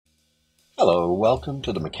Hello, welcome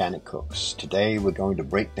to the Mechanic Cooks. Today we're going to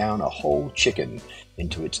break down a whole chicken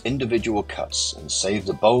into its individual cuts and save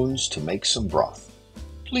the bones to make some broth.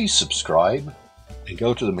 Please subscribe and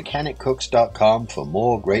go to themechaniccooks.com for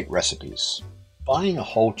more great recipes. Buying a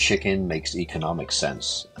whole chicken makes economic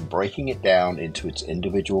sense, and breaking it down into its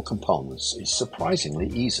individual components is surprisingly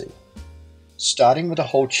easy. Starting with a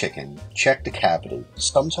whole chicken, check the cavity.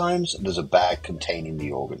 Sometimes there's a bag containing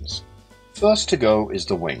the organs. First to go is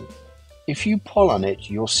the wing. If you pull on it,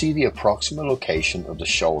 you'll see the approximate location of the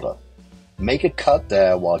shoulder. Make a cut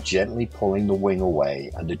there while gently pulling the wing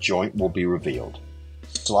away and the joint will be revealed.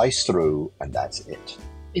 Slice through and that's it.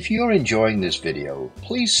 If you're enjoying this video,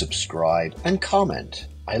 please subscribe and comment.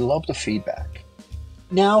 I love the feedback.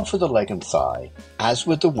 Now for the leg and thigh. As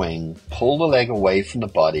with the wing, pull the leg away from the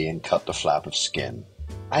body and cut the flap of skin.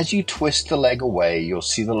 As you twist the leg away, you'll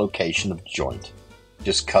see the location of the joint.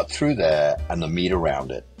 Just cut through there and the meat around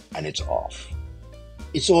it, and it's off.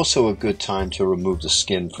 It's also a good time to remove the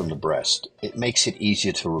skin from the breast. It makes it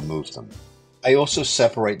easier to remove them. I also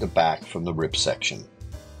separate the back from the rib section.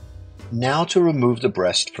 Now to remove the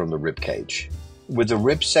breast from the rib cage. With the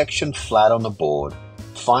rib section flat on the board,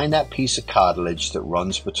 find that piece of cartilage that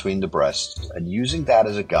runs between the breasts, and using that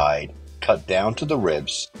as a guide, cut down to the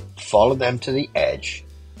ribs, follow them to the edge,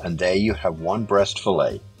 and there you have one breast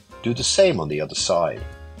fillet. Do the same on the other side.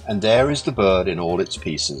 And there is the bird in all its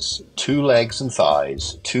pieces. 2 legs and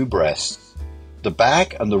thighs, 2 breasts. The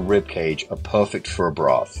back and the rib cage are perfect for a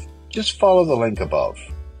broth. Just follow the link above.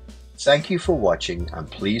 Thank you for watching, and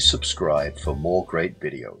please subscribe for more great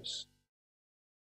videos.